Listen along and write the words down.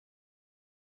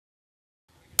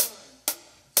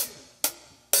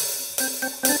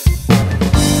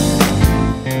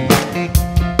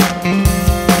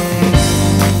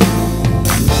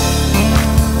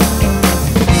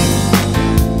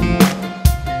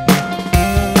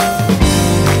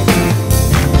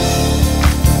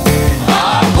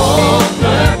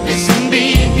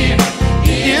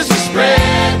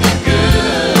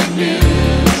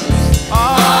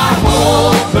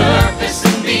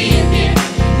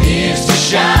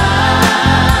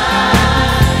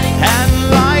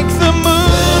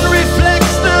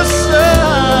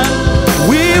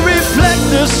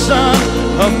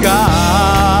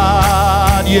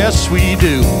yes we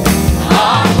do.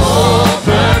 Our whole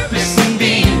purpose in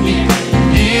being here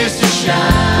is to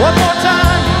shine. One more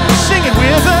time, sing it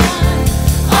with us.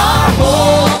 Our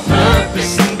whole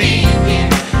purpose in being here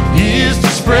is to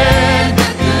spread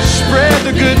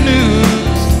the good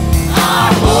news.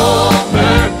 Our whole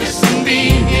purpose in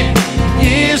being here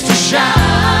is to shine.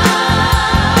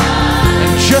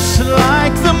 And just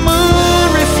like the moon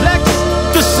reflects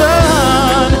the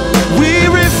sun, we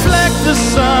reflect the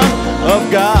Son of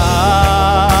God.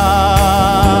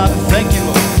 Thank you,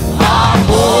 Lord. Our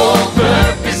whole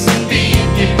purpose in being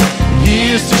here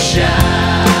is to shine.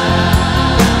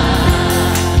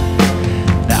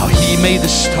 Now he made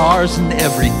the stars in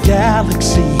every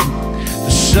galaxy.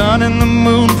 The sun and the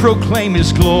moon proclaim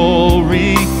his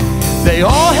glory. They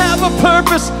all have a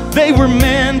purpose, they were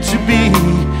meant to be.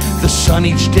 The sun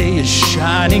each day is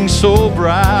shining so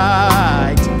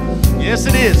bright. Yes,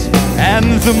 it is.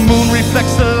 And the moon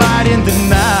reflects the light in the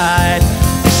night.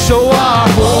 So our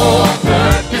whole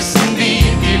purpose in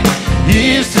being here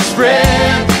is to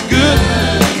spread the good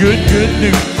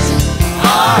news.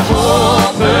 Our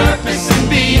whole purpose in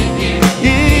being here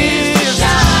is to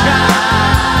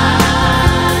shine.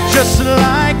 Just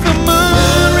like the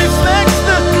moon reflects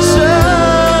the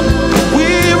sun, we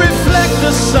reflect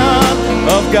the Son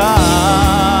of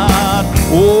God.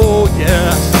 Oh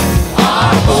yes.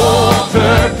 Our whole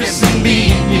purpose in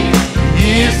being here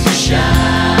is to shine.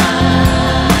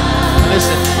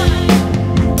 Listen,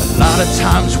 a lot of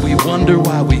times we wonder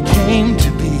why we came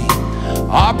to be.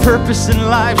 Our purpose in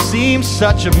life seems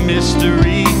such a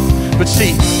mystery. But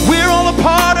see, we're all a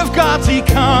part of God's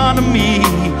economy.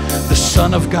 The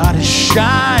Son of God is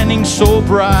shining so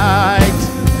bright.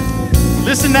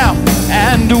 Listen now.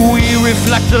 And we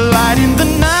reflect the light in the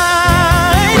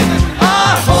night.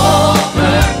 Our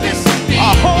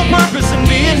whole purpose in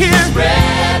being here,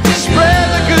 spread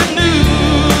the good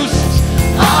news.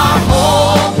 Our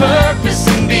whole purpose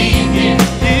in being here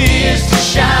is to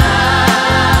shine.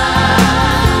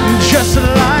 Just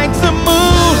like the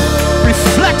moon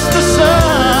reflects the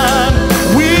sun,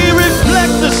 we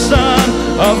reflect the Son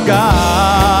of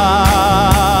God.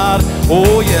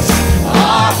 Oh yes.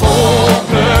 Our whole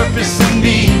purpose in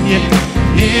being here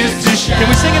is to shine. Can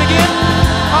we sing it again?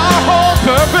 Our whole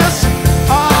purpose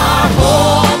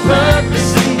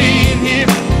in being here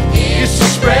is to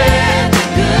spread the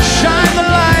good. shine the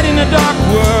light in a dark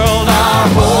world. Our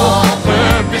whole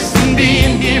purpose in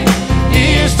being here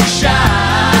is to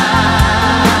shine.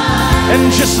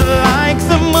 And just like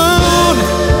the moon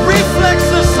reflects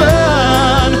the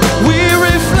sun, we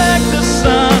reflect the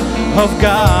Son of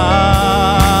God.